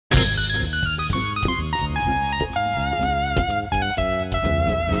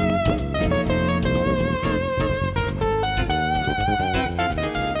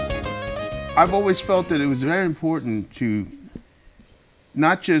I've always felt that it was very important to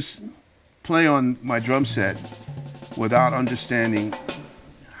not just play on my drum set without understanding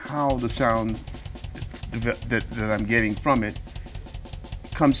how the sound that I'm getting from it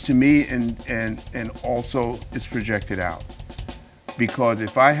comes to me and also is projected out. Because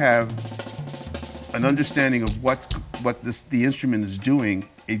if I have an understanding of what the instrument is doing,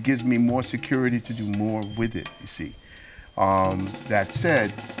 it gives me more security to do more with it, you see. That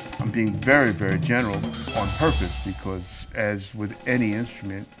said, I'm being very, very general on purpose because as with any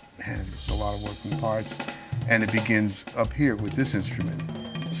instrument, man, there's a lot of working parts, and it begins up here with this instrument.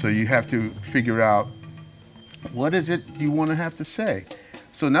 So you have to figure out what is it you want to have to say.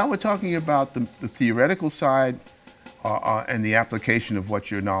 So now we're talking about the theoretical side and the application of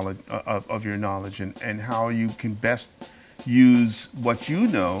what your knowledge of your knowledge and how you can best use what you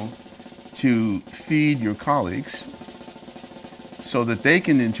know to feed your colleagues so that they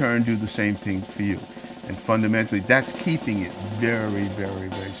can in turn do the same thing for you. And fundamentally, that's keeping it very, very,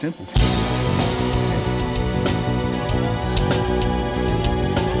 very simple for you.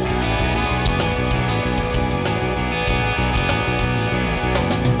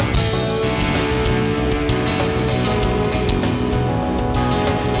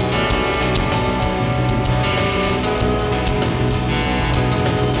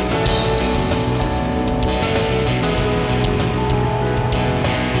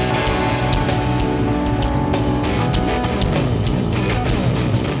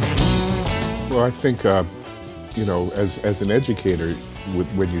 Well, I think, you know, as an educator,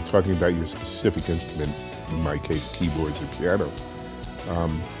 when you're talking about your specific instrument, in my case, keyboards or piano,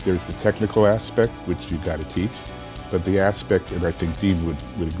 there's the technical aspect, which you've got to teach, but the aspect, and I think Dean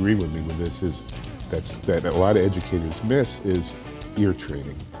would agree with me with this, is that a lot of educators miss is ear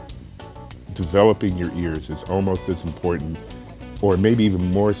training. Developing your ears is almost as important, or maybe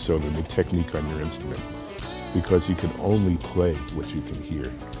even more so than the technique on your instrument, because you can only play what you can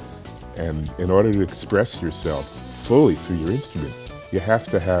hear. And in order to express yourself fully through your instrument, you have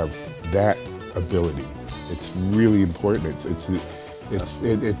to have that ability. It's really important.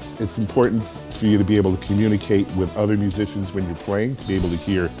 It's important for you to be able to communicate with other musicians when you're playing, to be able to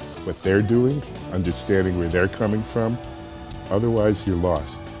hear what they're doing, understanding where they're coming from. Otherwise, you're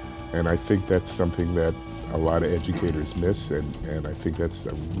lost. And I think that's something that a lot of educators miss, and I think that's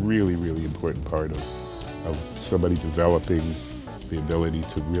a really, really important part of somebody developing the ability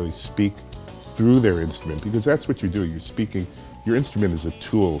to really speak through their instrument, because that's what you're doing. You're speaking. Your instrument is a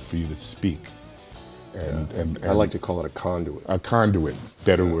tool for you to speak. And I like to call it a conduit. A conduit,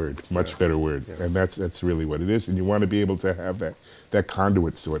 better word, much better word. Yeah. And that's really what it is. And you want to be able to have that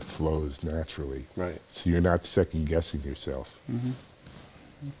conduit so it flows naturally. Right. So you're not second guessing yourself.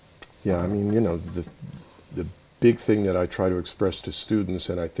 Mm-hmm. Yeah, I mean, you know, the big thing that I try to express to students,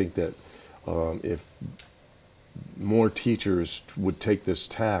 and I think that if more teachers would take this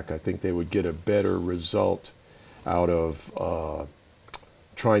tack, I think they would get a better result out of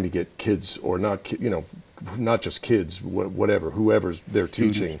trying to get kids, or not, you know, not just kids, whatever, whoever's they're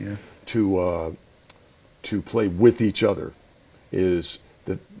teaching, yeah, to play with each other. Is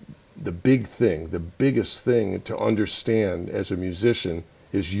the big thing, the biggest thing to understand as a musician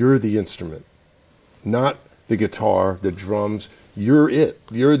is you're the instrument, not the guitar, the drums. You're it.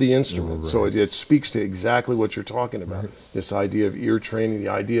 You're the instrument. Right. So it speaks to exactly what you're talking about. Right. This idea of ear training, the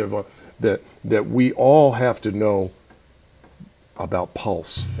idea of that we all have to know about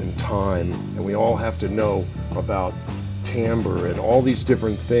pulse and time, and we all have to know about timbre and all these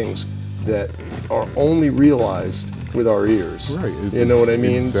different things that are only realized with our ears. Right. You know what I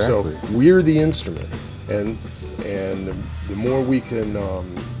mean? Exactly. So we're the instrument, and the more we can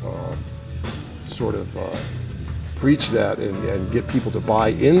sort of preach that and get people to buy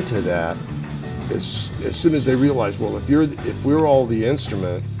into that, as soon as they realize, well, if we're all the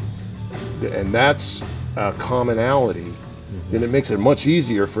instrument, and that's a commonality, mm-hmm, then it makes it much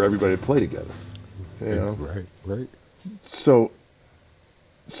easier for everybody to play together. You know? Right, right. So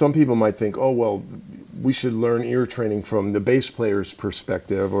some people might think, oh, well, we should learn ear training from the bass player's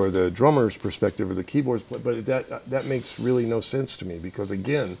perspective or the drummer's perspective or the keyboard's, but that makes really no sense to me, because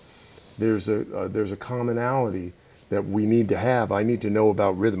again, there's a commonality that we need to have. I need to know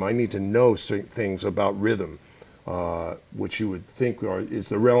about rhythm. I need to know certain things about rhythm, which you would think is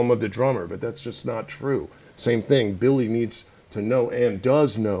the realm of the drummer, but that's just not true. Same thing, Billy needs to know and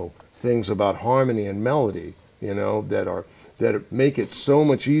does know things about harmony and melody, you know, that make it so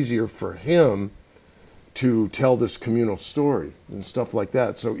much easier for him to tell this communal story and stuff like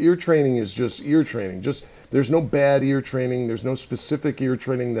that. So ear training is just ear training. There's no bad ear training. There's no specific ear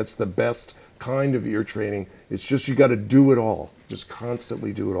training that's the best kind of ear training. It's just you got to do it all, just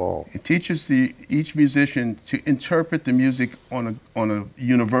constantly do it all. It teaches each musician to interpret the music on a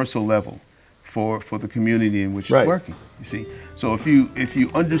universal level for the community in which it's working. You see, so if you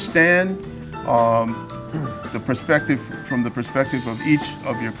understand the perspective from the perspective of each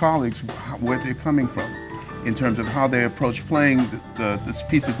of your colleagues, where they're coming from, in terms of how they approach playing this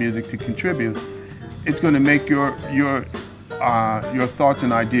piece of music to contribute, it's going to make your thoughts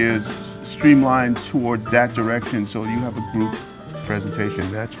and ideas streamlined towards that direction, so you have a group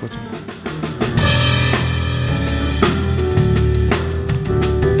presentation. That's what's important.